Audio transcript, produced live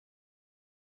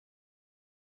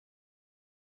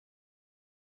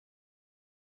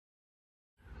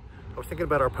was thinking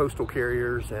about our postal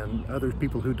carriers and other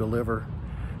people who deliver,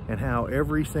 and how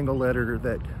every single letter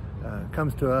that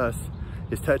comes to us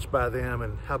is touched by them,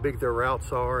 and how big their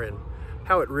routes are and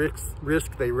how at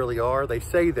risk they really are. They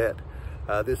say that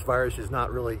this virus is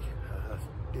not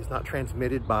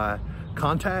transmitted by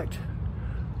contact,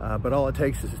 but all it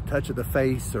takes is a touch of the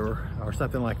face or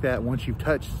something like that once you've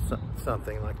touched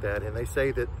something like that. And they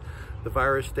say that the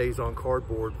virus stays on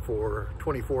cardboard for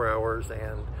 24 hours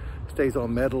and stays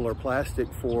on metal or plastic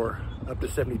for up to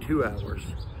 72 hours.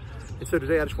 And so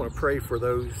today I just want to pray for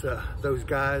those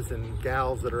guys and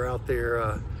gals that are out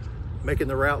there making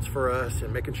the routes for us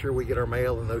and making sure we get our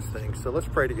mail and those things. So let's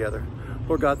pray together.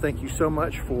 Lord God, thank you so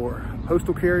much for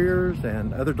postal carriers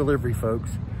and other delivery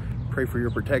folks. Pray for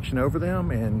your protection over them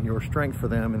and your strength for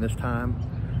them in this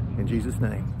time. In Jesus'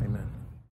 name.